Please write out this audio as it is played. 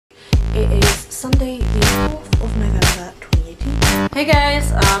It is Sunday the 4th of November 2018. Hey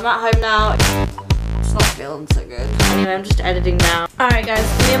guys, I'm at home now. It's not feeling so good. Anyway, I'm just editing now. Alright guys,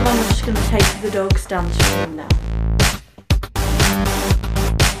 me and Mum are just going to take the dogs downstream now.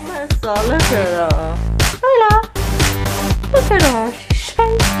 Look at her. Lola! Look at her, she's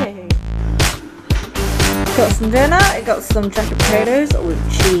shaking. Got some dinner, I got some jacket potatoes with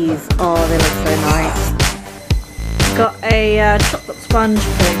cheese. Oh, they look so nice. Got a chocolate sponge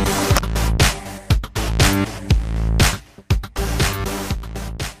pudding.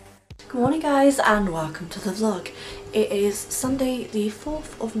 Good morning guys and welcome to the vlog. It is Sunday the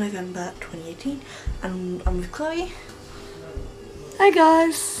 4th of November 2018 and I'm with Chloe. Hi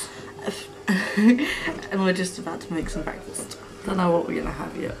guys. And we're just about to make some breakfast. Don't know what we're gonna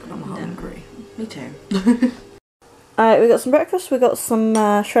have yet, but I'm hungry. Me too. Alright, we got some breakfast, we got some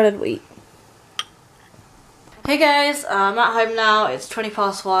shredded wheat. Hey guys, I'm at home now, it's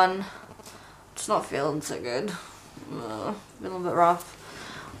 1:20. Just not feeling so good. Feeling a bit rough.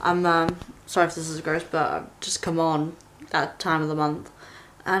 I'm sorry if this is gross, but I've just come on that time of the month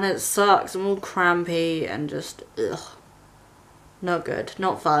and it sucks. I'm all crampy and just ugh. Not good,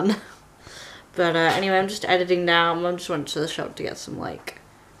 not fun. But anyway, I'm just editing now. Mum just went to the shop to get some like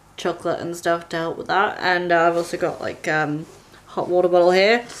chocolate and stuff to help with that, and I've also got like hot water bottle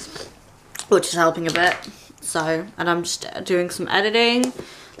here, which is helping a bit. So, and I'm just doing some editing.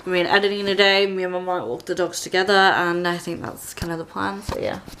 I mean, editing today. Me and Mum might walk the dogs together, and I think that's kind of the plan. So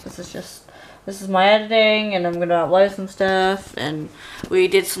yeah, this is my editing, and I'm gonna upload some stuff. And we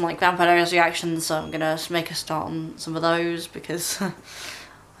did some like vampire reactions, so I'm gonna make a start on some of those because if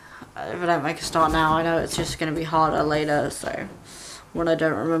I don't make a start now, I know it's just gonna be harder later. So when I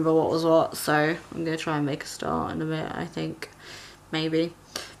don't remember what was what, so I'm gonna try and make a start in a bit. I think maybe.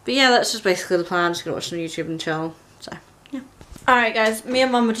 But yeah, that's just basically the plan. Just gonna watch some YouTube and chill. So yeah. Alright guys, me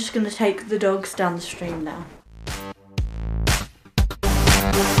and Mum are just gonna take the dogs down the stream now.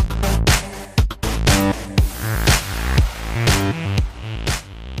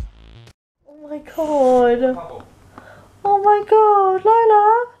 Oh my god. Oh my god,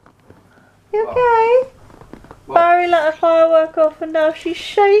 Lola. You okay? Barry let a firework off and now she's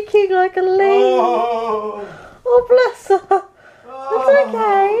shaking like a leaf. Oh bless her. It's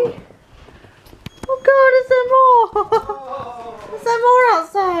okay. Oh god, is there more? Is there more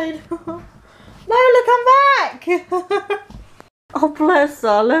outside? Lola, come back! Oh bless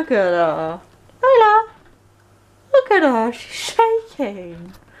her, look at her. Lola, look at her, she's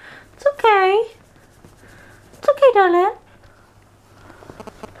shaking. It's okay. It's okay, darling.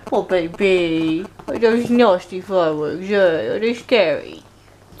 Oh baby, oh, those nasty fireworks, are they scary?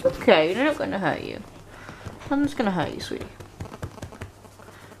 It's okay, they're not gonna hurt you. Nothing's gonna hurt you, sweetie.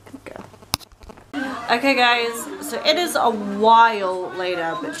 Okay guys, so it is a while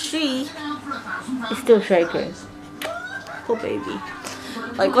later, but she is still shaking. Poor baby.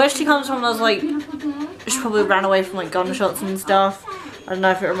 Like where she comes from, I was like, she probably ran away from like gunshots and stuff. I don't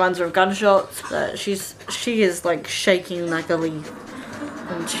know if it reminds her of gunshots, but she is like shaking like a leaf.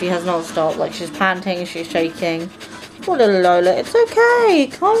 And she has not stopped, like she's panting, she's shaking. Poor little Lola, it's okay,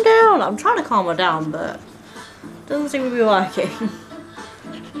 calm down. I'm trying to calm her down, but it doesn't seem to be working.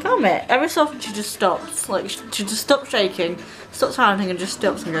 Calm it. Every so often she just stops. Like she just stops shaking, stops panting and just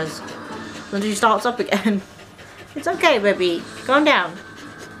stops and goes. Then she starts up again. It's okay, baby. Calm down.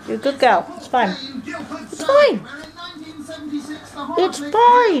 You're a good girl. It's fine. It's fine. It's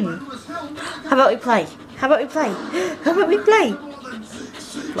fine. How about we play? How about we play? How about we play?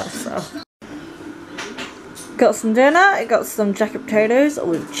 Bless her. Got some dinner. I got some jacket potatoes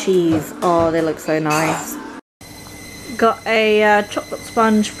with cheese. Oh, they look so nice. Got a chocolate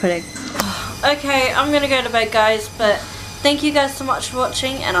sponge pudding. Okay, I'm gonna go to bed guys, but thank you guys so much for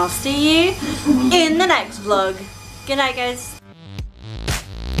watching and I'll see you in the next vlog. Good night guys.